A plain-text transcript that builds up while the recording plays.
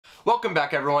Welcome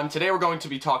back, everyone. Today we're going to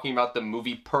be talking about the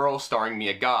movie Pearl starring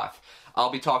Mia Goth. I'll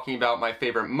be talking about my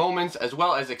favorite moments as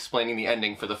well as explaining the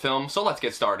ending for the film, so let's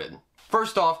get started.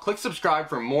 First off, click subscribe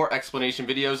for more explanation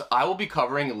videos. I will be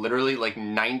covering literally like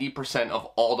 90% of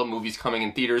all the movies coming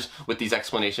in theaters with these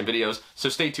explanation videos, so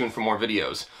stay tuned for more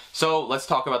videos. So let's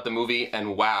talk about the movie,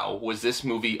 and wow, was this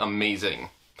movie amazing.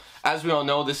 As we all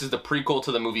know, this is the prequel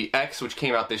to the movie X, which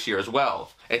came out this year as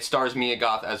well. It stars Mia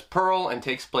Goth as Pearl and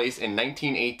takes place in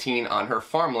 1918 on her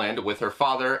farmland with her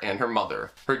father and her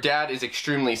mother. Her dad is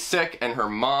extremely sick and her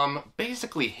mom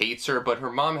basically hates her, but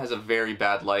her mom has a very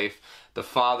bad life. The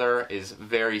father is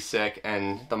very sick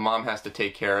and the mom has to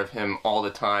take care of him all the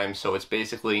time, so it's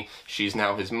basically she's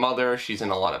now his mother, she's in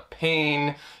a lot of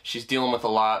pain, she's dealing with a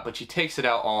lot, but she takes it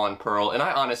out all on Pearl, and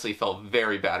I honestly felt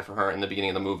very bad for her in the beginning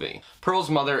of the movie. Pearl's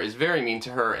mother is very mean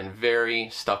to her and very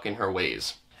stuck in her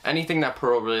ways. Anything that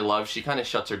Pearl really loves, she kind of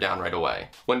shuts her down right away.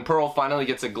 When Pearl finally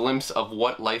gets a glimpse of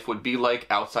what life would be like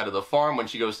outside of the farm when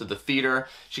she goes to the theater,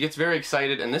 she gets very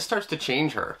excited and this starts to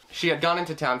change her. She had gone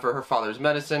into town for her father's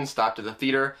medicine, stopped at the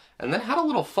theater, and then had a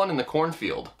little fun in the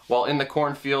cornfield. While in the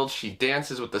cornfield, she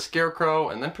dances with the scarecrow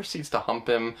and then proceeds to hump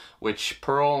him, which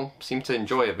Pearl seemed to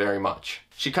enjoy it very much.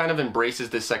 She kind of embraces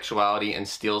this sexuality and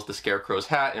steals the scarecrow's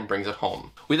hat and brings it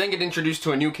home. We then get introduced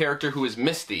to a new character who is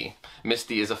Misty.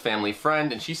 Misty is a family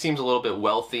friend and she seems a little bit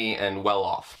wealthy and well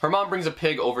off. Her mom brings a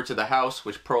pig over to the house,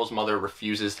 which Pearl's mother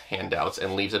refuses handouts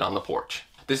and leaves it on the porch.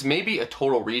 This may be a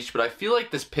total reach, but I feel like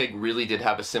this pig really did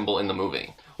have a symbol in the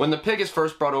movie. When the pig is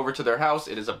first brought over to their house,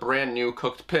 it is a brand new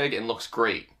cooked pig and looks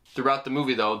great. Throughout the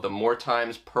movie though, the more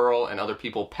times Pearl and other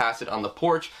people pass it on the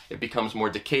porch, it becomes more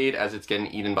decayed as it's getting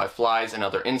eaten by flies and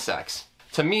other insects.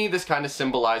 To me, this kind of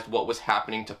symbolized what was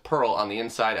happening to Pearl on the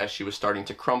inside as she was starting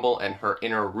to crumble and her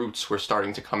inner roots were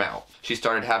starting to come out. She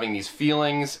started having these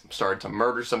feelings, started to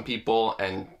murder some people,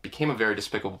 and became a very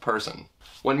despicable person.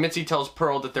 When Mitzi tells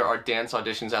Pearl that there are dance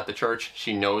auditions at the church,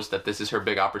 she knows that this is her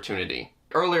big opportunity.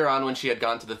 Earlier on, when she had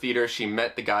gone to the theater, she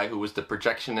met the guy who was the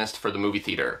projectionist for the movie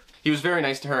theater. He was very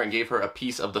nice to her and gave her a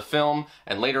piece of the film,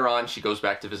 and later on she goes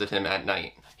back to visit him at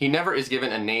night. He never is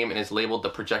given a name and is labeled the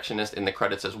projectionist in the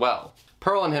credits as well.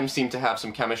 Pearl and him seem to have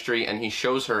some chemistry and he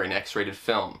shows her an X-rated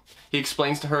film. He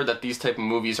explains to her that these type of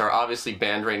movies are obviously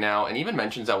banned right now and even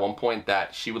mentions at one point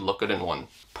that she would look good in one.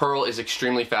 Pearl is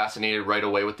extremely fascinated right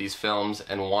away with these films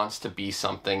and wants to be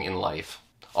something in life.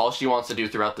 All she wants to do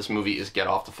throughout this movie is get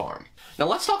off the farm. Now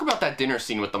let's talk about that dinner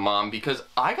scene with the mom, because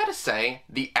I gotta say,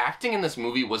 the acting in this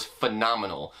movie was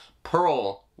phenomenal.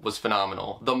 Pearl was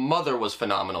phenomenal. The mother was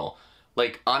phenomenal.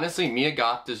 Like, honestly, Mia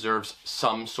Goth deserves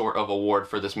some sort of award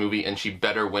for this movie and she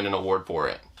better win an award for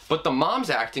it. But the mom's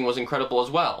acting was incredible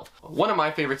as well. One of my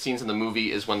favorite scenes in the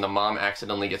movie is when the mom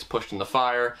accidentally gets pushed in the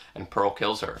fire and Pearl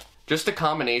kills her. Just the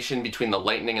combination between the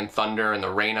lightning and thunder and the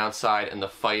rain outside and the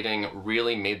fighting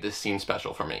really made this scene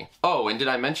special for me. Oh, and did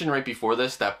I mention right before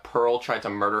this that Pearl tried to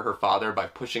murder her father by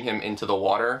pushing him into the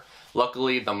water?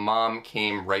 Luckily, the mom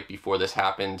came right before this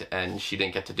happened and she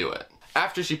didn't get to do it.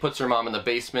 After she puts her mom in the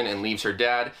basement and leaves her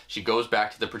dad, she goes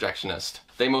back to the projectionist.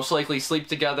 They most likely sleep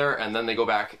together and then they go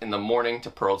back in the morning to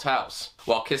Pearl's house.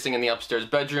 While kissing in the upstairs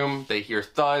bedroom, they hear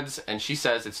thuds and she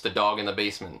says it's the dog in the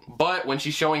basement. But when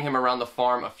she's showing him around the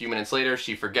farm a few minutes later,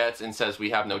 she forgets and says,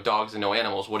 "We have no dogs and no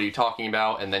animals, what are you talking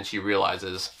about?" And then she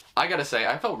realizes. I gotta say,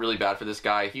 I felt really bad for this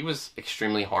guy. He was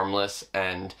extremely harmless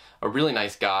and a really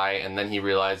nice guy, and then he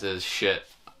realizes, shit,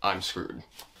 I'm screwed.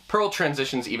 Pearl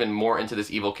transitions even more into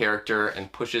this evil character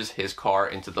and pushes his car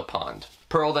into the pond.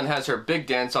 Pearl then has her big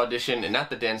dance audition, and at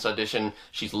the dance audition,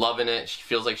 she's loving it, she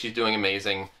feels like she's doing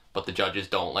amazing, but the judges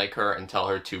don't like her and tell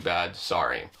her too bad,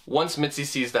 sorry. Once Mitzi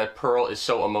sees that Pearl is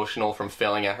so emotional from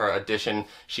failing at her audition,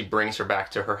 she brings her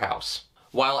back to her house.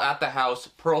 While at the house,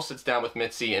 Pearl sits down with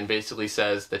Mitzi and basically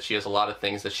says that she has a lot of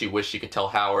things that she wished she could tell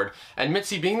Howard, and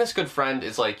Mitzi, being this good friend,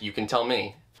 is like, you can tell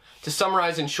me. To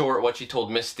summarize in short, what she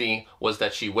told Misty was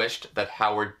that she wished that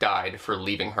Howard died for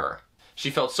leaving her.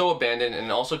 She felt so abandoned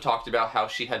and also talked about how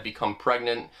she had become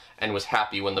pregnant and was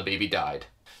happy when the baby died.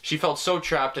 She felt so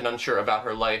trapped and unsure about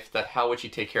her life that how would she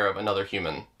take care of another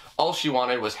human? All she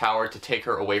wanted was Howard to take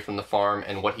her away from the farm,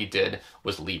 and what he did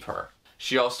was leave her.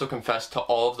 She also confessed to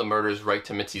all of the murders right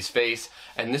to Mitzi's face,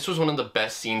 and this was one of the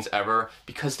best scenes ever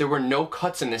because there were no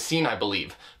cuts in this scene, I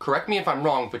believe. Correct me if I'm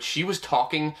wrong, but she was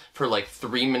talking for like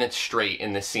 3 minutes straight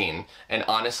in this scene, and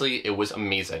honestly, it was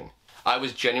amazing. I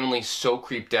was genuinely so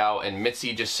creeped out, and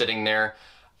Mitzi just sitting there,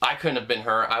 I couldn't have been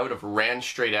her. I would have ran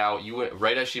straight out.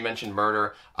 Right as she mentioned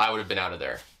murder, I would have been out of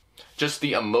there. Just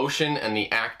the emotion and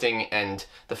the acting and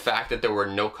the fact that there were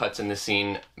no cuts in the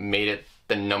scene made it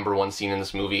the #1 scene in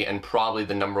this movie, and probably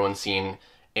the #1 scene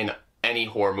in any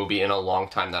horror movie in a long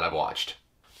time that I've watched.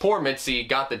 Poor Mitzi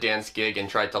got the dance gig and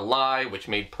tried to lie, which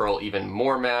made Pearl even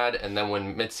more mad, and then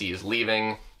when Mitzi is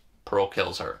leaving, Pearl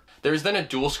kills her. There is then a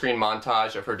dual screen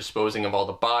montage of her disposing of all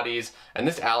the bodies, and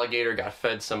this alligator got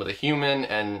fed some of the human,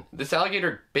 and this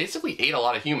alligator basically ate a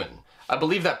lot of human. I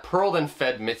believe that Pearl then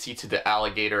fed Mitzi to the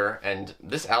alligator, and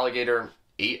this alligator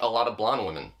ate a lot of blonde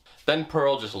women. Then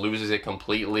Pearl just loses it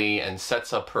completely and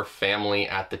sets up her family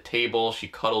at the table. She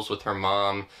cuddles with her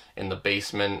mom in the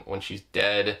basement when she's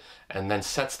dead, and then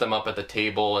sets them up at the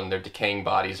table and their decaying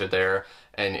bodies are there,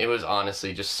 and it was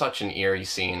honestly just such an eerie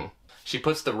scene. She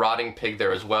puts the rotting pig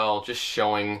there as well, just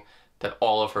showing that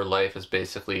all of her life is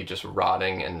basically just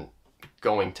rotting and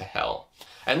going to hell.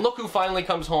 And look who finally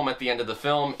comes home at the end of the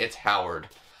film, it's Howard.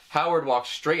 Howard walks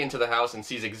straight into the house and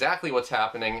sees exactly what's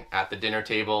happening at the dinner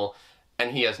table,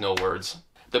 and he has no words.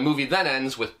 The movie then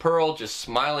ends with Pearl just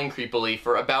smiling creepily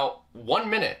for about 1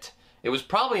 minute. It was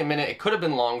probably a minute, it could have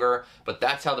been longer, but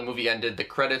that's how the movie ended. The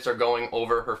credits are going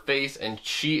over her face, and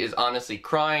she is honestly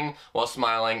crying while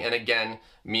smiling, and again,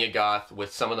 Mia Goth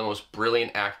with some of the most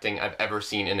brilliant acting I've ever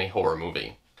seen in a horror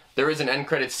movie. There is an end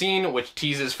credit scene which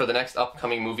teases for the next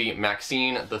upcoming movie,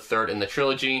 Maxine, the third in the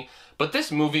trilogy, but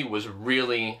this movie was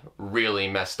really, really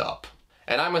messed up.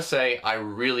 And I must say, I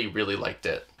really, really liked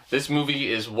it. This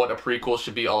movie is what a prequel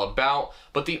should be all about,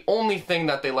 but the only thing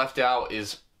that they left out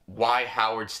is why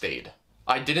Howard stayed.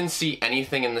 I didn't see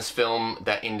anything in this film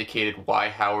that indicated why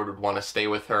Howard would want to stay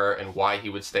with her and why he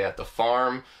would stay at the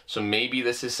farm, so maybe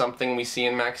this is something we see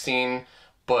in Maxine,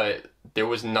 but there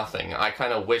was nothing. I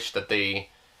kind of wish that they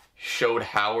showed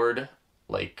Howard,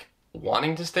 like,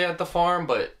 wanting to stay at the farm,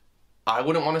 but I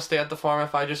wouldn't want to stay at the farm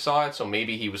if I just saw it, so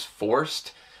maybe he was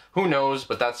forced. Who knows,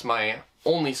 but that's my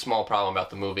only small problem about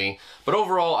the movie. But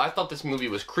overall, I thought this movie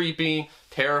was creepy,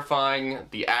 terrifying,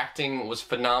 the acting was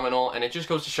phenomenal, and it just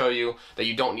goes to show you that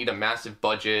you don't need a massive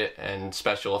budget and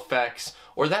special effects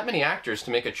or that many actors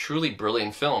to make a truly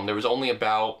brilliant film. There was only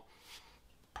about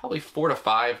probably 4 to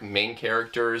 5 main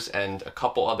characters and a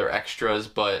couple other extras,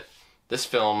 but this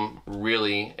film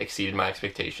really exceeded my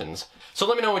expectations. So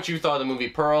let me know what you thought of the movie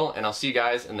Pearl, and I'll see you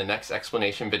guys in the next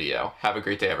explanation video. Have a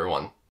great day, everyone.